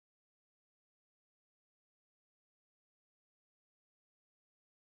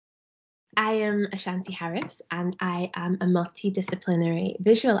I am Ashanti Harris, and I am a multidisciplinary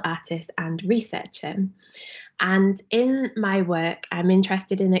visual artist and researcher. And in my work, I'm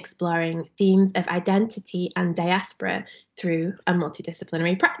interested in exploring themes of identity and diaspora through a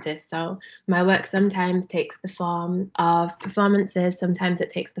multidisciplinary practice. So my work sometimes takes the form of performances, sometimes it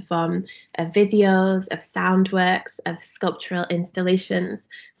takes the form of videos, of sound works, of sculptural installations,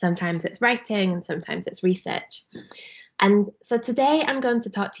 sometimes it's writing, and sometimes it's research. And so today I'm going to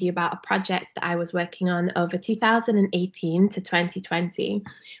talk to you about a project that I was working on over 2018 to 2020,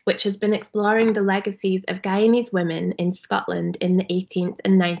 which has been exploring the legacies of Guyanese women in Scotland in the 18th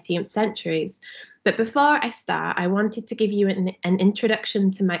and 19th centuries. But before I start, I wanted to give you an introduction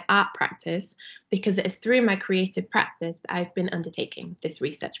to my art practice, because it is through my creative practice that I've been undertaking this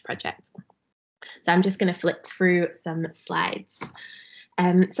research project. So I'm just going to flip through some slides.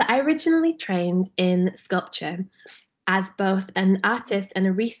 So I originally trained in sculpture. As both an artist and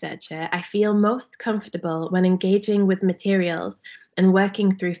a researcher, I feel most comfortable when engaging with materials and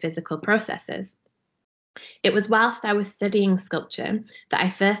working through physical processes. It was whilst I was studying sculpture that I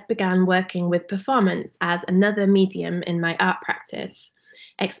first began working with performance as another medium in my art practice,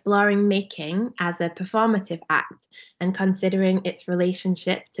 exploring making as a performative act and considering its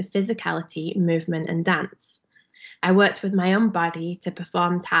relationship to physicality, movement, and dance. I worked with my own body to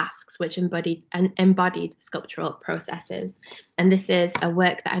perform tasks which embodied sculptural processes. And this is a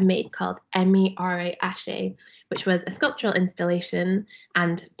work that I made called Emi Ore Ashe, which was a sculptural installation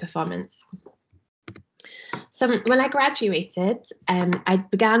and performance. So when I graduated, I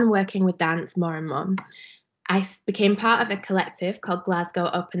began working with dance more and more. I became part of a collective called Glasgow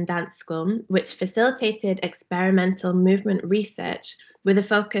Open Dance School, which facilitated experimental movement research with a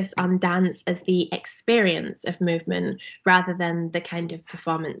focus on dance as the experience of movement rather than the kind of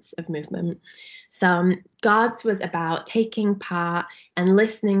performance of movement. So GODS was about taking part and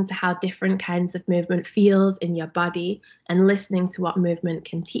listening to how different kinds of movement feels in your body and listening to what movement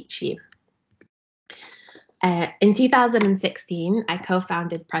can teach you. In 2016, I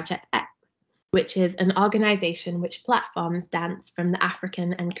co-founded Project X, which is an organisation which platforms dance from the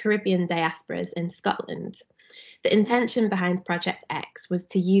African and Caribbean diasporas in Scotland. The intention behind Project X was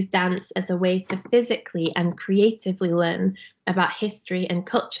to use dance as a way to physically and creatively learn about history and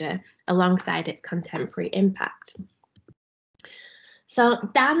culture alongside its contemporary impact. So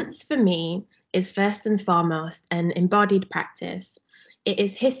dance for me is first and foremost an embodied practice. It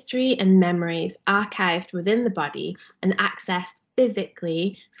is history and memories archived within the body and accessed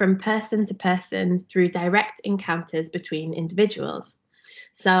physically from person to person through direct encounters between individuals.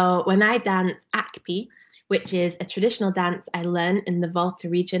 So when I dance Akpi, which is a traditional dance I learned in the Volta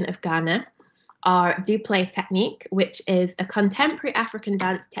region of Ghana, or Duplay technique, which is a contemporary African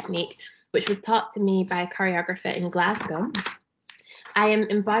dance technique which was taught to me by a choreographer in Glasgow, I am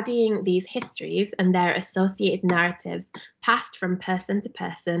embodying these histories and their associated narratives passed from person to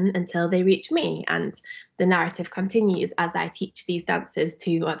person until they reach me, and the narrative continues as I teach these dances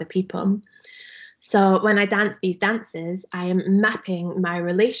to other people. So when I dance these dances, I am mapping my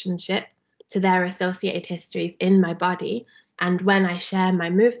relationship to their associated histories in my body, and when I share my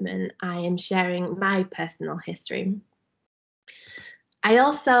movement, I am sharing my personal history. I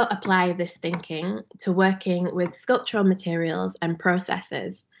also apply this thinking to working with sculptural materials and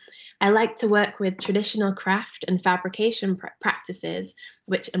processes. I like to work with traditional craft and fabrication practices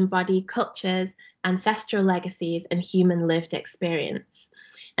which embody cultures, ancestral legacies, and human lived experience.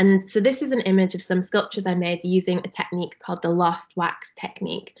 And so this is an image of some sculptures I made using a technique called the lost wax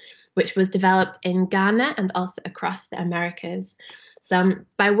technique, which was developed in Ghana and also across the Americas. So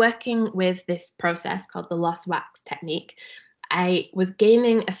by working with this process called the lost wax technique, I was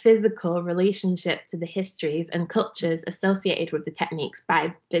gaining a physical relationship to the histories and cultures associated with the techniques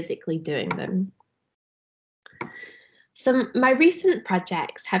by physically doing them. So my recent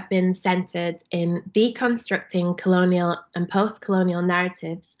projects have been centered in deconstructing colonial and post-colonial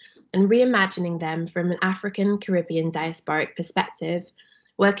narratives and reimagining them from an African Caribbean diasporic perspective,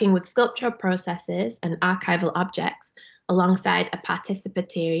 working with sculptural processes and archival objects alongside a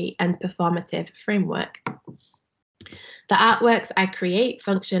participatory and performative framework. The artworks I create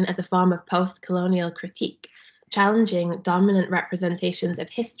function as a form of post-colonial critique, challenging dominant representations of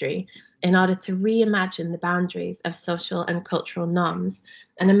history in order to reimagine the boundaries of social and cultural norms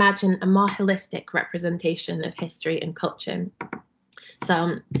and imagine a more holistic representation of history and culture.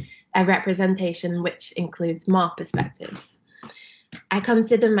 So, a representation which includes more perspectives. I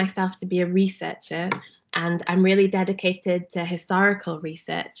consider myself to be a researcher, and I'm really dedicated to historical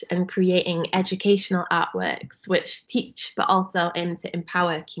research and creating educational artworks which teach but also aim to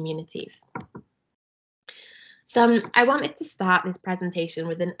empower communities. I wanted to start this presentation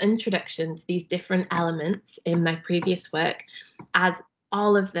with an introduction to these different elements in my previous work, as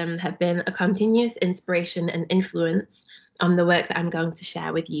all of them have been a continuous inspiration and influence on the work that I'm going to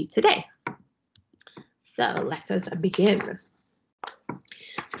share with you today. So let us begin.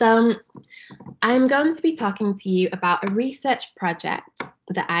 I'm going to be talking to you about a research project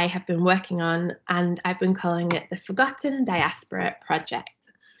that I have been working on, and I've been calling it the Forgotten Diaspora Project.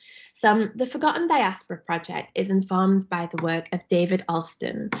 The Forgotten Diaspora Project is informed by the work of David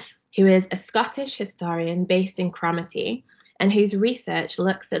Alston, who is a Scottish historian based in Cromarty, and whose research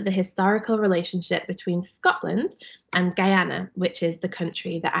looks at the historical relationship between Scotland and Guyana, which is the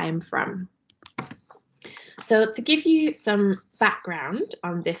country that I am from. So to give you some background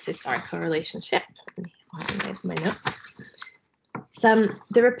on this historical relationship, let me organize my notes.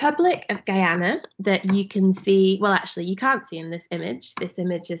 The Republic of Guyana that you can see, well, actually, you can't see in this image. This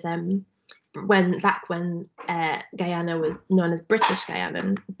image is back when Guyana was known as British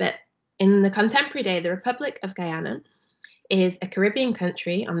Guyana. But in the contemporary day, the Republic of Guyana is a Caribbean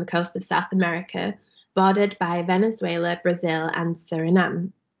country on the coast of South America, bordered by Venezuela, Brazil, and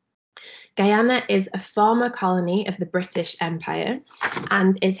Suriname. Guyana is a former colony of the British Empire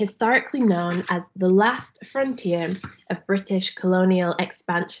and is historically known as the last frontier of British colonial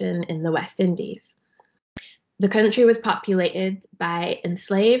expansion in the West Indies. The country was populated by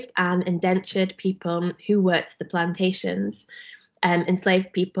enslaved and indentured people who worked the plantations,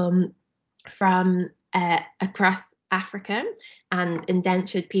 enslaved people from across Africa, and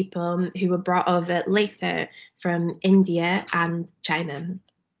indentured people who were brought over later from India and China.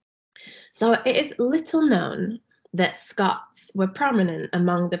 So it is little known that Scots were prominent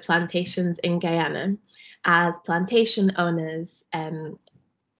among the plantations in Guyana as plantation owners and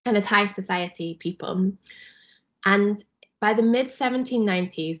as high society people. And by the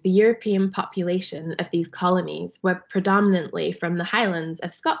mid-1790s, the European population of these colonies were predominantly from the Highlands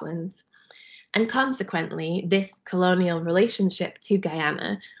of Scotland. And consequently, this colonial relationship to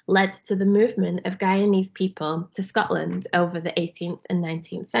Guyana led to the movement of Guyanese people to Scotland over the 18th and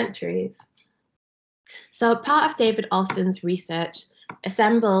 19th centuries. So part of David Alston's research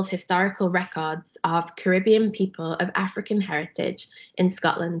assembles historical records of Caribbean people of African heritage in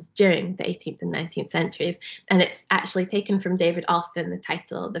Scotland during the 18th and 19th centuries. And it's actually taken from David Alston, the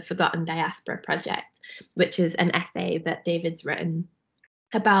title, The Forgotten Diaspora Project, which is an essay that David's written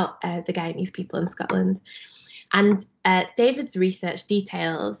about the Guyanese people in Scotland. And David's research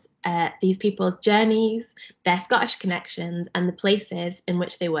details these people's journeys, their Scottish connections, and the places in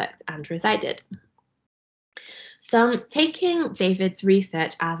which they worked and resided. So, taking David's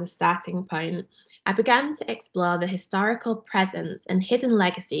research as a starting point, I began to explore the historical presence and hidden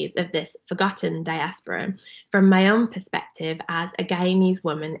legacies of this forgotten diaspora from my own perspective as a Guyanese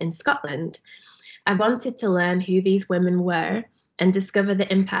woman in Scotland. I wanted to learn who these women were and discover the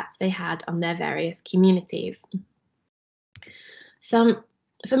impacts they had on their various communities. So,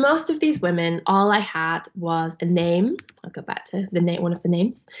 for most of these women, all I had was a name. I'll go back to one of the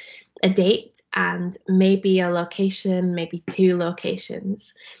names, a date, and maybe a location, maybe two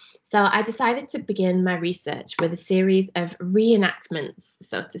locations. So I decided to begin my research with a series of reenactments,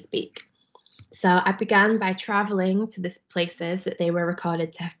 so to speak. So I began by traveling to the places that they were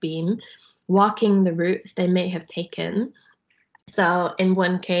recorded to have been, walking the routes they may have taken. So in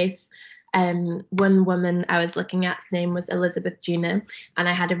one case, one woman I was looking at's name was Elizabeth Juna, and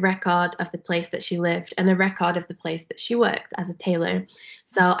I had a record of the place that she lived and a record of the place that she worked as a tailor.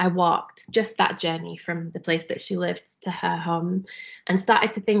 So I walked just that journey from the place that she lived to her home and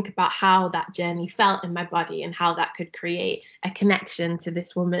started to think about how that journey felt in my body and how that could create a connection to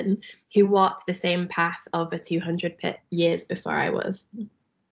this woman who walked the same path over 200 years before I was.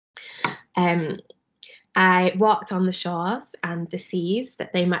 I walked on the shores and the seas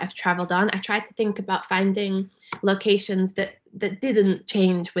that they might have traveled on. I tried to think about finding locations that didn't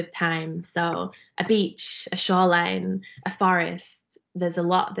change with time. So a beach, a shoreline, a forest, there's a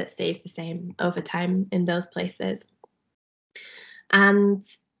lot that stays the same over time in those places. And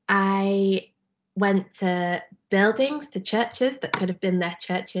I went to buildings, to churches that could have been their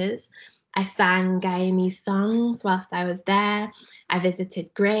churches. I sang Guyanese songs whilst I was there. I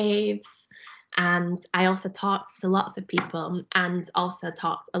visited graves. And I also talked to lots of people and also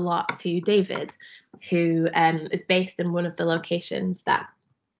talked a lot to David, who is based in one of the locations that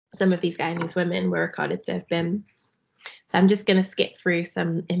some of these Guyanese women were recorded to have been. So I'm just going to skip through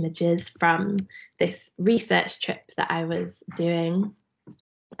some images from this research trip that I was doing.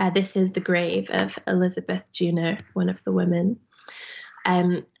 This is the grave of Elizabeth Juna, one of the women.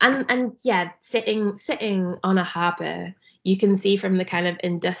 And yeah, sitting on a harbour, you can see from the kind of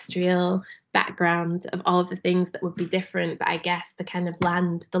industrial background of all of the things that would be different, but I guess the kind of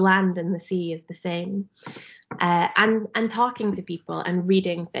the land and the sea is the same. And talking to people and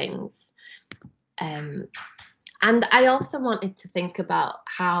reading things. And I also wanted to think about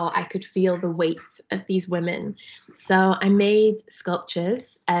how I could feel the weight of these women. So I made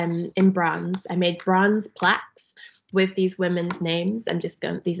sculptures in bronze. I made bronze plaques with these women's names.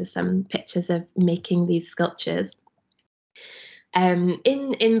 These are some pictures of making these sculptures.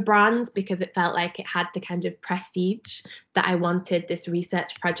 In bronze, because it felt like it had the kind of prestige that I wanted this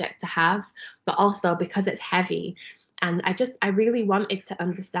research project to have, but also because it's heavy. And I really wanted to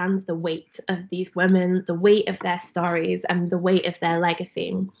understand the weight of these women, the weight of their stories, and the weight of their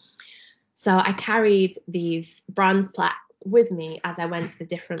legacy. So I carried these bronze plaques with me as I went to the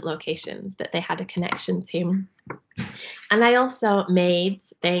different locations that they had a connection to. And I also made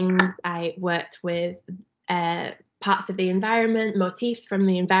things. I worked with parts of the environment, motifs from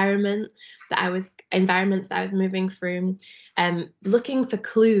the environments that I was moving through, looking for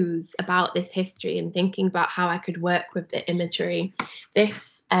clues about this history and thinking about how I could work with the imagery.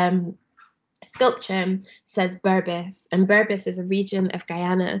 This sculpture says Berbice, and Berbice is a region of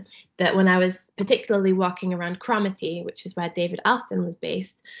Guyana that, when I was particularly walking around Cromarty, which is where David Alston was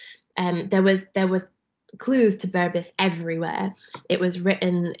based, there was clues to Berbice everywhere. It was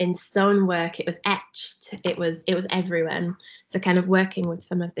written in stonework, it was etched, it was everywhere. So kind of working with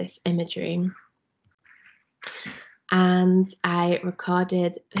some of this imagery. And I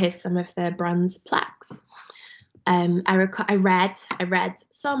recorded, here's some of the bronze plaques. I read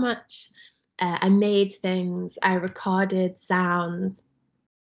so much. I made things, I recorded sounds,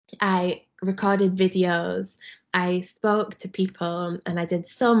 I recorded videos, I spoke to people, and I did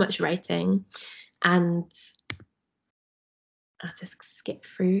so much writing. And I'll just skip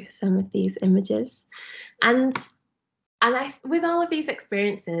through some of these images. And with all of these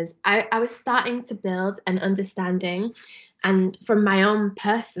experiences, I was starting to build an understanding, and from my own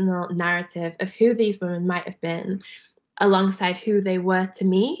personal narrative of who these women might have been, alongside who they were to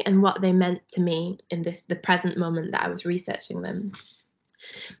me and what they meant to me in the present moment that I was researching them.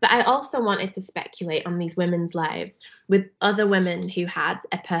 But I also wanted to speculate on these women's lives with other women who had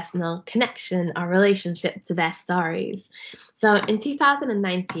a personal connection or relationship to their stories. So in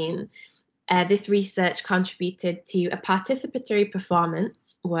 2019, this research contributed to a participatory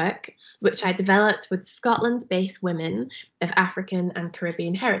performance work, which I developed with Scotland-based women of African and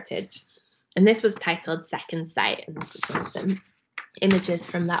Caribbean heritage. And this was titled Second Sight, and this is one of the images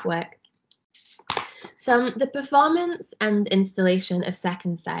from that work. So the performance and installation of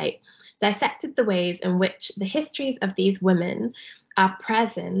Second Sight dissected the ways in which the histories of these women are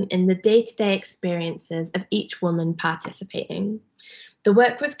present in the day-to-day experiences of each woman participating. The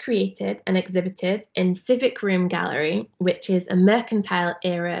work was created and exhibited in Civic Room Gallery, which is a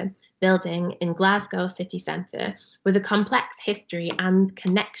mercantile-era building in Glasgow city centre with a complex history and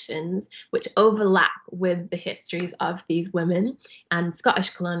connections which overlap with the histories of these women and Scottish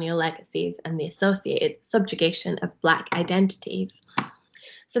colonial legacies and the associated subjugation of Black identities.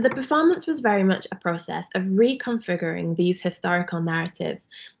 So the performance was very much a process of reconfiguring these historical narratives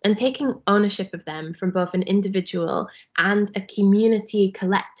and taking ownership of them from both an individual and a community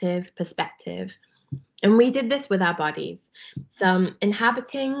collective perspective. And we did this with our bodies. So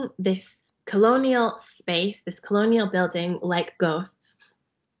inhabiting this colonial space, this colonial building like ghosts,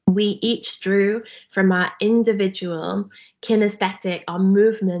 we each drew from our individual kinesthetic or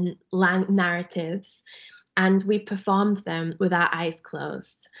movement narratives, and we performed them with our eyes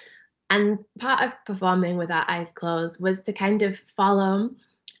closed. And part of performing with our eyes closed was to kind of follow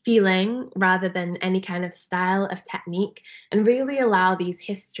feeling rather than any kind of style of technique, and really allow these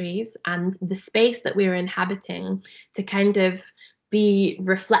histories and the space that we were inhabiting to kind of be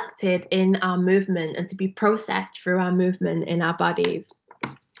reflected in our movement and to be processed through our movement in our bodies,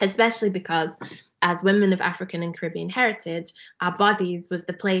 especially because as women of African and Caribbean heritage, our bodies was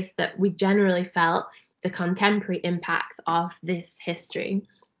the place that we generally felt the contemporary impacts of this history.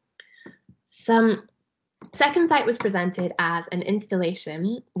 Some Second Sight was presented as an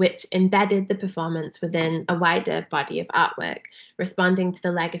installation which embedded the performance within a wider body of artwork, responding to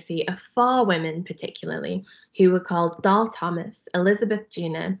the legacy of 4 women particularly, who were called Doll Thomas, Elizabeth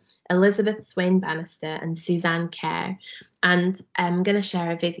Juna, Elizabeth Swain Bannister, and Suzanne Kerr. And I'm going to share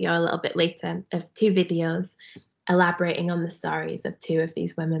a video a little bit later of 2 videos elaborating on the stories of 2 of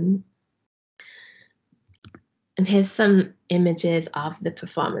these women. And here's some images of the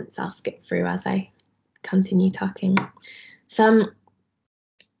performance. I'll skip through as I continue talking.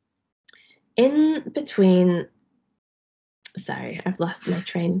 In between, sorry, I've lost my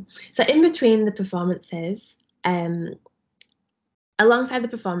train. So in between the performances, alongside the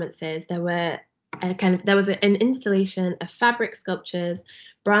performances, there was an installation of fabric sculptures,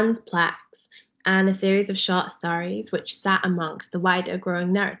 bronze plaques, and a series of short stories which sat amongst the wider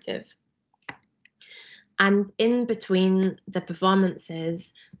growing narrative. And in between the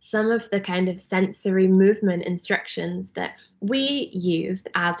performances, some of the kind of sensory movement instructions that we used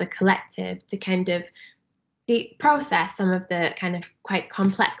as a collective to kind of process some of the kind of quite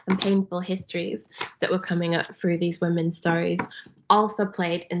complex and painful histories that were coming up through these women's stories also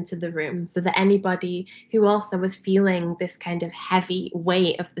played into the room, so that anybody who also was feeling this kind of heavy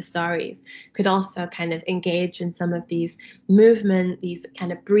weight of the stories could also kind of engage in some of these movement, these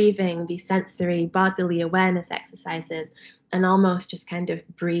kind of breathing, these sensory bodily awareness exercises, and almost just kind of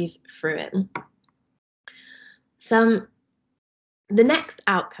breathe through it. So the next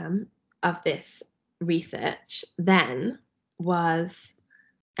outcome of this research then was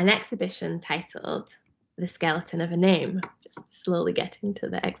an exhibition titled The Skeleton of a Name. Just slowly getting to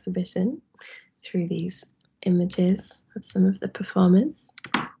the exhibition through these images of some of the performers.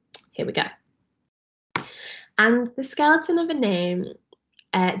 Here we go. And The Skeleton of a Name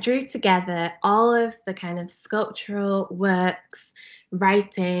drew together all of the kind of sculptural works,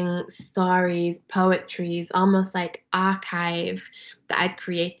 writing, stories, poetries, almost like archive that I'd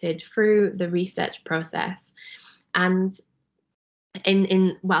created through the research process. And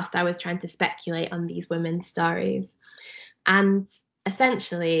whilst I was trying to speculate on these women's stories. And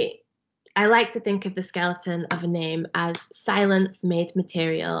essentially, I like to think of the skeleton of a name as silence made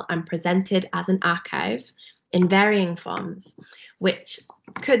material and presented as an archive in varying forms, which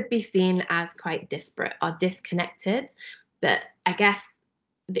could be seen as quite disparate or disconnected. But I guess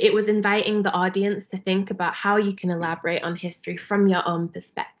it was inviting the audience to think about how you can elaborate on history from your own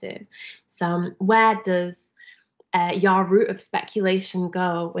perspective. So where does your route of speculation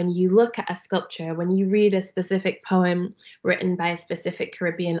go when you look at a sculpture, when you read a specific poem written by a specific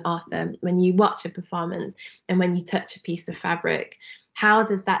Caribbean author, when you watch a performance, and when you touch a piece of fabric? How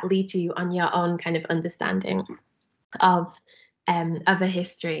does that lead you on your own kind of understanding of a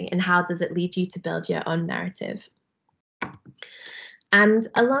history, and how does it lead you to build your own narrative? And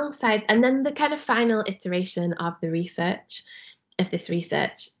then the kind of final iteration of this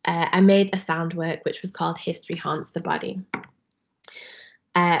research, I made a sound work which was called History Haunts the Body,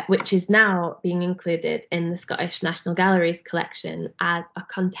 which is now being included in the Scottish National Gallery's collection as a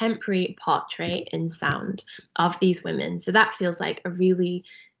contemporary portrait in sound of these women. So that feels like a really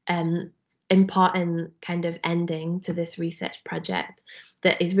important kind of ending to this research project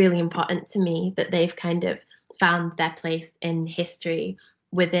that is really important to me, that they've kind of found their place in history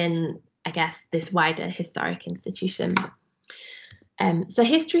within, I guess, this wider historic institution. So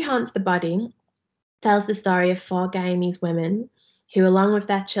History Haunts the Body tells the story of 4 Guyanese women who, along with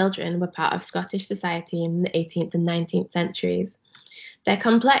their children, were part of Scottish society in the 18th and 19th centuries. Their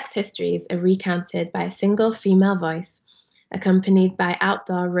complex histories are recounted by a single female voice, accompanied by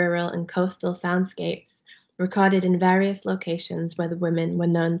outdoor, rural, and coastal soundscapes recorded in various locations where the women were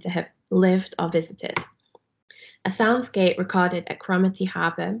known to have lived or visited. A soundscape recorded at Cromarty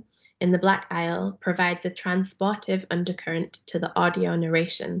Harbour in the Black Isle provides a transportive undercurrent to the audio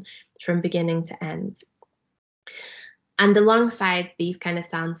narration from beginning to end. And alongside these kind of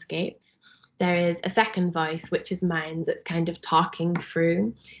soundscapes, there is a second voice, which is mine, that's kind of talking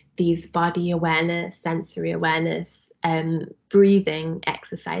through these body awareness, sensory awareness, breathing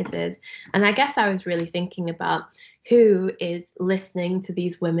exercises. And I guess I was really thinking about who is listening to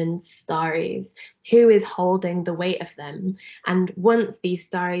these women's stories, who is holding the weight of them. And once these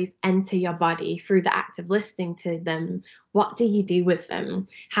stories enter your body through the act of listening to them, what do you do with them?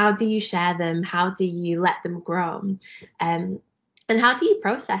 How do you share them? How do you let them grow? And how do you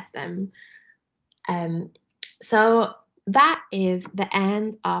process them? So that is the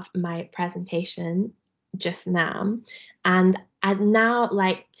end of my presentation just now. And I'd now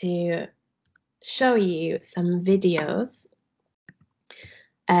like to show you some videos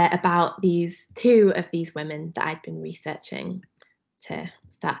about these 2 of these women that I'd been researching to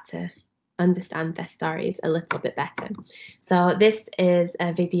start to understand their stories a little bit better. So this is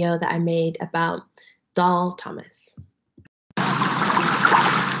a video that I made about Doll Thomas.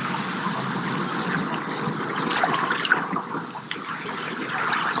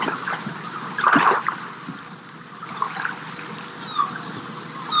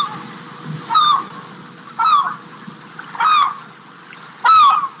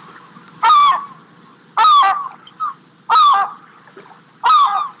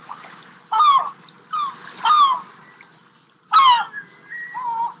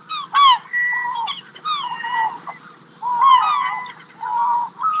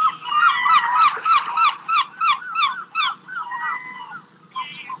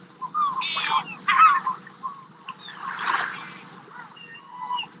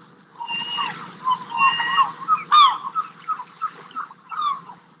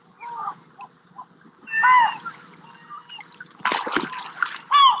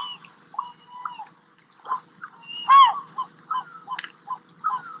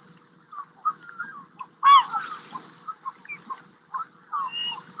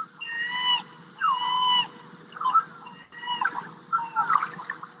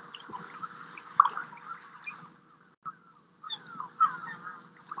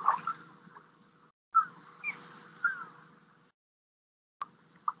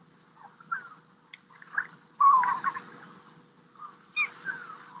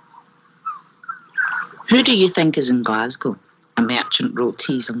 "Who do you think is in Glasgow?" a merchant wrote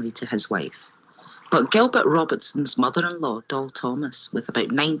teasingly to his wife. But Gilbert Robertson's mother-in-law, Doll Thomas, with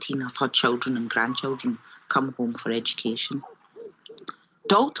about 19 of her children and grandchildren, come home for education.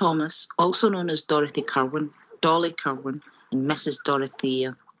 Doll Thomas, also known as Dorothy Curwen, Dolly Curwen, and Mrs.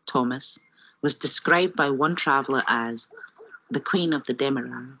 Dorothea Thomas, was described by one traveller as the Queen of the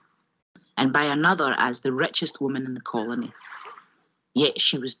Demerara, and by another as the richest woman in the colony. Yet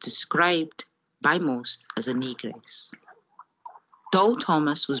she was described by most as a negress. Doll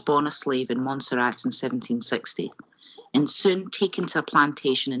Thomas was born a slave in Montserrat in 1760, and soon taken to a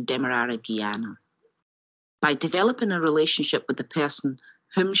plantation in Demerara, Guyana. By developing a relationship with the person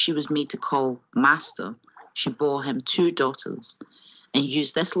whom she was made to call master, she bore him 2 daughters, and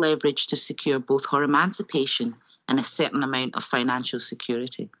used this leverage to secure both her emancipation and a certain amount of financial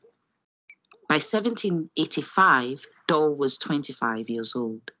security. By 1785, Doll was 25 years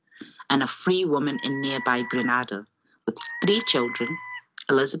old, and a free woman in nearby Grenada, with 3 children,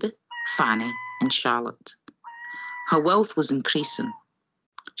 Elizabeth, Fanny, and Charlotte. Her wealth was increasing.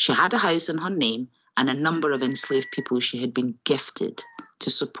 She had a house in her name and a number of enslaved people she had been gifted to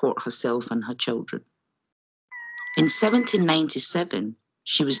support herself and her children. In 1797,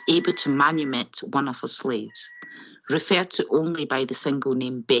 she was able to manumit one of her slaves, referred to only by the single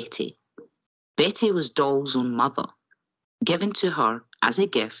name Betty. Betty was Doll's own mother, given to her as a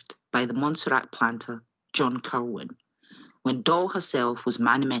gift by the Montserrat planter John Curwen, when Doll herself was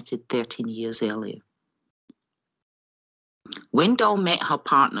manumitted 13 years earlier. When Doll met her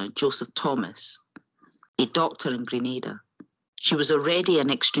partner, Joseph Thomas, a doctor in Grenada, she was already an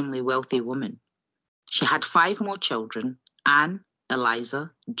extremely wealthy woman. She had 5 more children, Anne,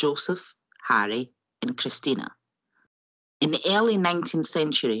 Eliza, Joseph, Harry, and Christina. In the early 19th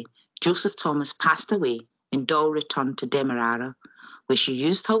century, Joseph Thomas passed away and Doll returned to Demerara, where she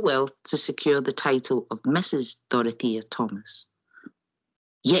used her wealth to secure the title of Mrs. Dorothea Thomas.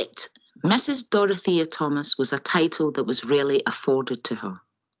 Yet, Mrs. Dorothea Thomas was a title that was rarely afforded to her.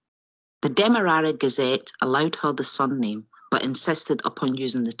 The Demerara Gazette allowed her the surname, but insisted upon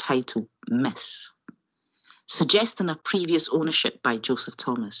using the title Miss, suggesting a previous ownership by Joseph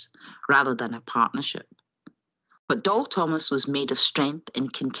Thomas rather than a partnership. But Doll Thomas was made of strength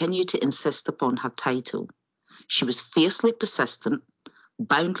and continued to insist upon her title. She was fiercely persistent,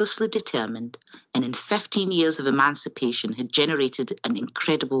 boundlessly determined, and in 15 years of emancipation had generated an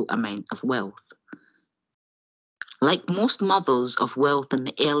incredible amount of wealth. Like most mothers of wealth in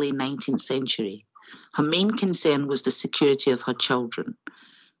the early 19th century, her main concern was the security of her children,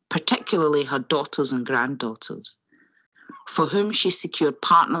 particularly her daughters and granddaughters, for whom she secured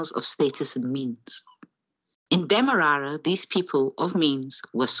partners of status and means. In Demerara, these people of means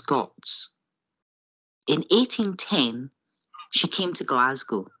were Scots. In 1810, she came to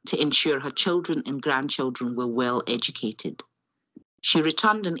Glasgow to ensure her children and grandchildren were well educated. She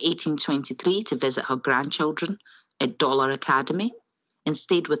returned in 1823 to visit her grandchildren at Dollar Academy and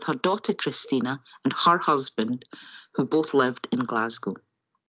stayed with her daughter Christina and her husband, who both lived in Glasgow.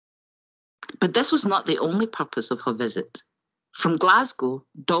 But this was not the only purpose of her visit. From Glasgow,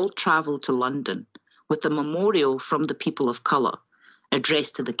 Doll travelled to London with a memorial from the people of colour,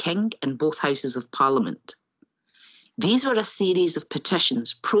 addressed to the King and both Houses of Parliament. These were a series of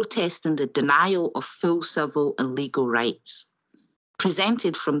petitions protesting the denial of full civil and legal rights,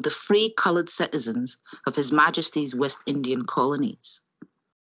 presented from the free coloured citizens of His Majesty's West Indian colonies.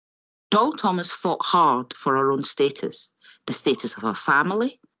 Doll Thomas fought hard for her own status, the status of her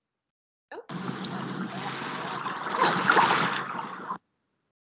family.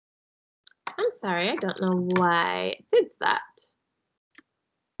 I'm sorry, I don't know why it did that.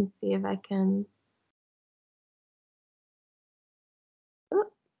 Let's see if I can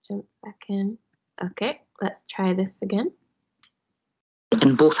jump back in. Okay, let's try this again.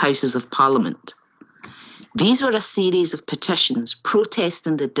 In both Houses of Parliament. These were a series of petitions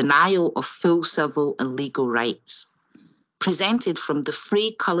protesting the denial of full civil and legal rights, presented from the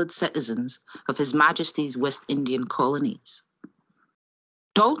free coloured citizens of His Majesty's West Indian colonies.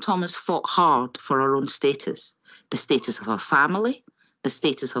 Doll Thomas fought hard for her own status, the status of her family, the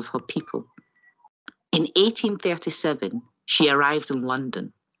status of her people. In 1837, she arrived in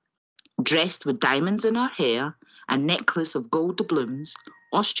London, dressed with diamonds in her hair, a necklace of gold doubloons,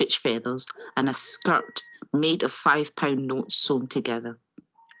 ostrich feathers, and a skirt made of £5 notes sewn together.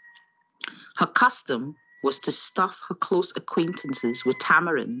 Her custom was to stuff her close acquaintances with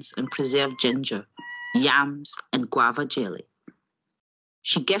tamarinds and preserved ginger, yams, and guava jelly.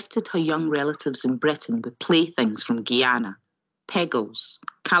 She gifted her young relatives in Britain with playthings from Guyana, pegels,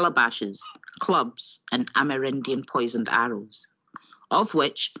 calabashes, clubs, and Amerindian poisoned arrows, of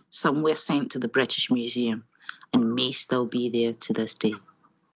which some were sent to the British Museum and may still be there to this day.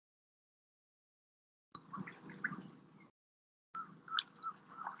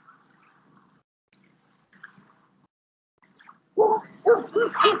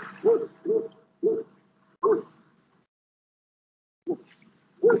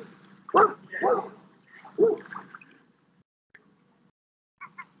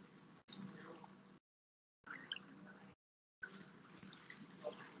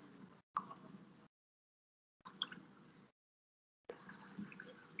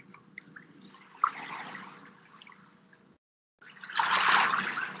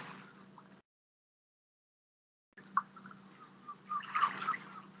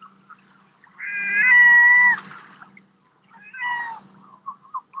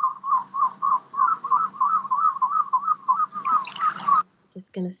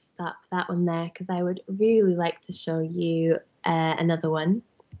 Just going to stop that one there because I would really like to show you another one.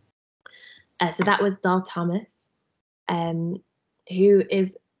 So that was Doll Thomas, who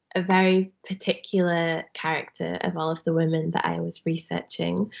is a very particular character of all of the women that I was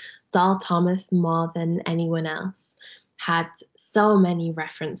researching. Doll Thomas, more than anyone else, had so many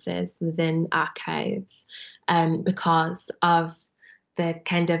references within archives because of the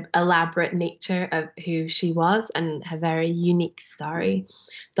kind of elaborate nature of who she was and her very unique story.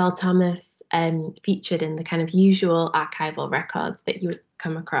 Doll Thomas featured in the kind of usual archival records that you would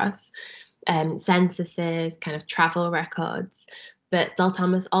come across, censuses, kind of travel records. But Doll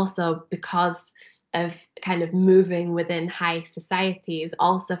Thomas also, because of kind of moving within high societies,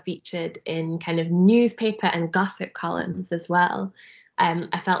 also featured in kind of newspaper and gossip columns as well.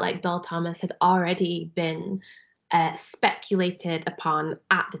 I felt like Doll Thomas had already been speculated upon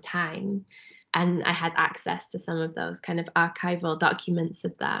at the time, and I had access to some of those kind of archival documents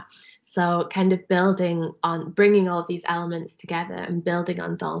of that. So kind of building on, bringing all these elements together and building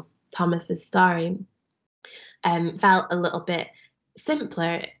on Doll Thomas's story felt a little bit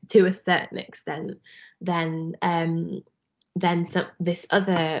simpler to a certain extent than this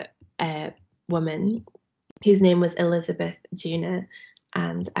other woman whose name was Elizabeth Juna,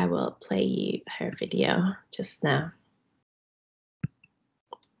 and I will play you her video just now.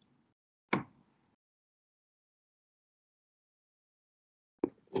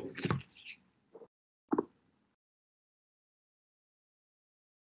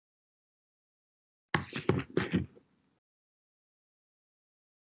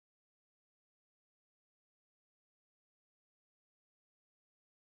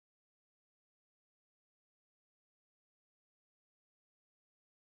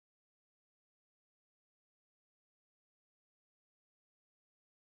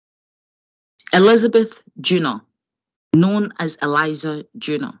 Elizabeth Juna, known as Eliza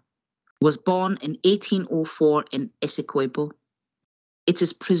Juna, was born in 1804 in Essequibo. It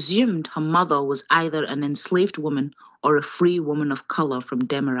is presumed her mother was either an enslaved woman or a free woman of colour from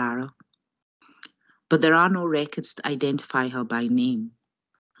Demerara, but there are no records to identify her by name.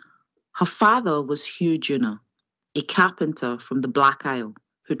 Her father was Hugh Juna, a carpenter from the Black Isle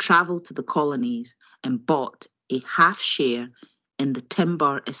who travelled to the colonies and bought a half share in the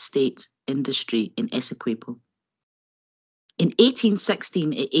timber estate industry in Essequibo. In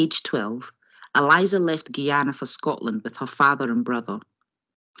 1816, at age 12, Eliza left Guyana for Scotland with her father and brother,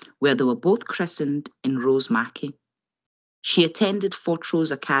 where they were both christened in Rosemackie. She attended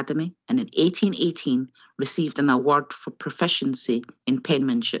Fortrose Academy and in 1818 received an award for proficiency in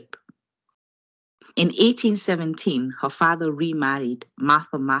penmanship. In 1817, her father remarried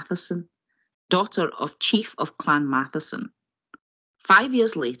Martha Matheson, daughter of Chief of Clan Matheson. 5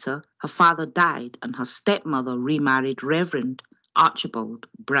 years later, her father died and her stepmother remarried Reverend Archibald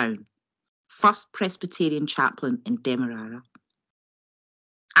Brown, first Presbyterian chaplain in Demerara.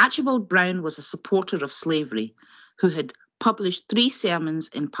 Archibald Brown was a supporter of slavery who had published 3 sermons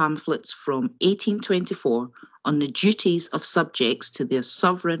in pamphlets from 1824 on the duties of subjects to their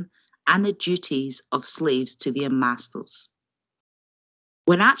sovereign and the duties of slaves to their masters.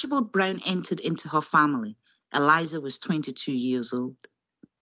 When Archibald Brown entered into her family, Eliza was 22 years old.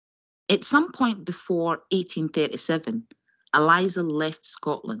 At some point before 1837, Eliza left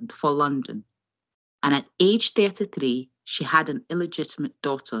Scotland for London, and at age 33, she had an illegitimate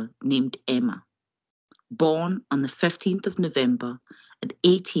daughter named Emma, born on the 15th of November at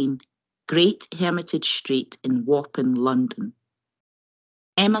 18 Great Hermitage Street in Wapping, London.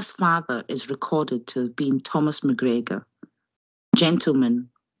 Emma's father is recorded to have been Thomas MacGregor, gentleman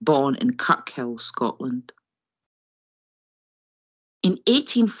born in Kirkhill, Scotland. In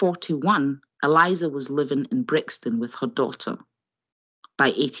 1841, Eliza was living in Brixton with her daughter. By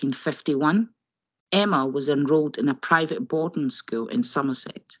 1851, Emma was enrolled in a private boarding school in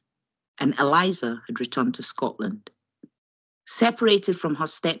Somerset, and Eliza had returned to Scotland. Separated from her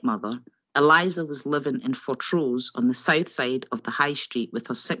stepmother, Eliza was living in Fortrose on the south side of the High Street with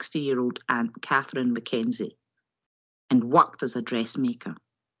her 60-year-old aunt Catherine Mackenzie, and worked as a dressmaker.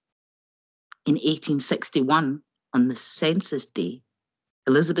 In 1861, on the census day,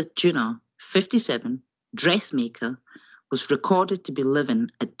 Elizabeth Junor, 57, dressmaker, was recorded to be living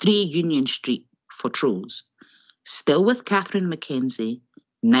at 3 Union Street, Fortrose, still with Catherine Mackenzie,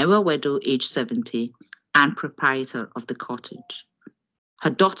 now a widow aged 70, and proprietor of the cottage. Her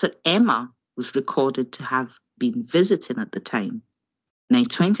daughter Emma was recorded to have been visiting at the time, now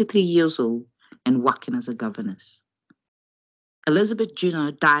 23 years old and working as a governess. Elizabeth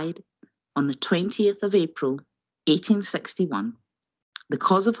Junor died on the 20th of April, 1861. The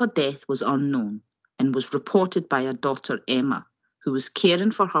cause of her death was unknown and was reported by her daughter Emma, who was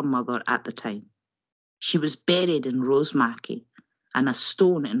caring for her mother at the time. She was buried in Rosemary, and a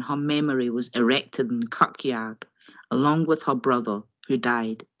stone in her memory was erected in the kirkyard, along with her brother, who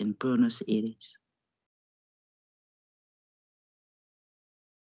died in Buenos Aires.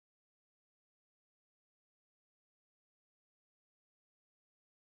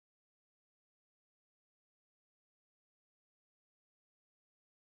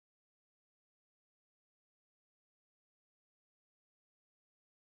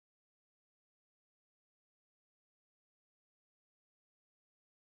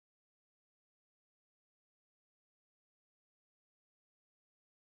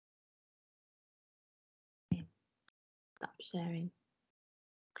 Stop sharing.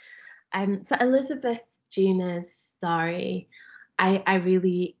 So Elizabeth Junor's story, I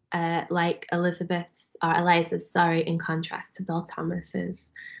really like Elizabeth's or Eliza's story in contrast to Dol Thomas's.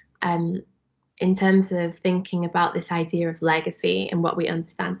 In terms of thinking about this idea of legacy and what we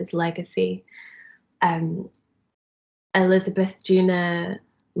understand as legacy, Elizabeth Junor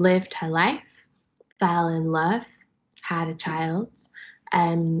lived her life, fell in love, had a child,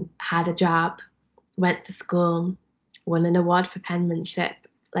 had a job, went to school, won an award for penmanship.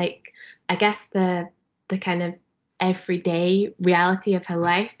 Like, I guess the kind of everyday reality of her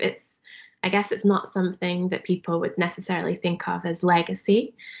life, I guess it's not something that people would necessarily think of as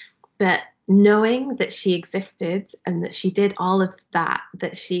legacy, but knowing that she existed and that she did all of that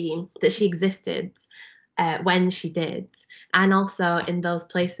she existed when she did, and also in those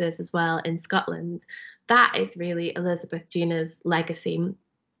places as well in Scotland, that is really Elizabeth Junor's legacy.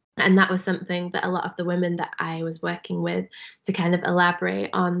 And that was something that a lot of the women that I was working with to kind of elaborate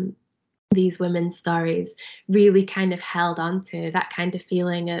on these women's stories really kind of held on to, that kind of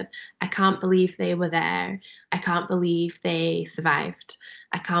feeling of, I can't believe they were there. I can't believe they survived.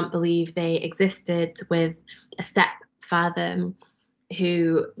 I can't believe they existed with a stepfather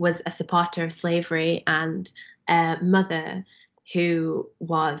who was a supporter of slavery and a mother who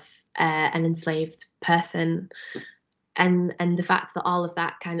was an enslaved person. And the fact that all of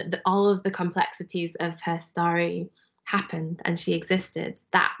that all of the complexities of her story happened and she existed,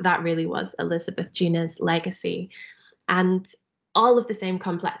 that really was Elizabeth Junor's legacy. And all of the same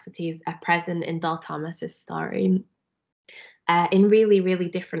complexities are present in Dol Thomas's story in really, really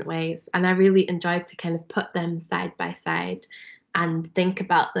different ways. And I really enjoyed to kind of put them side by side and think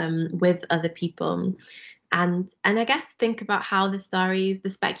about them with other people. And I guess think about how the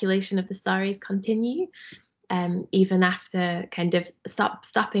speculation of the stories continue, even after kind of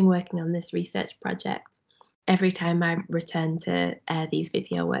stopping working on this research project, every time I return to these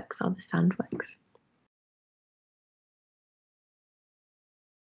video works or the sound works.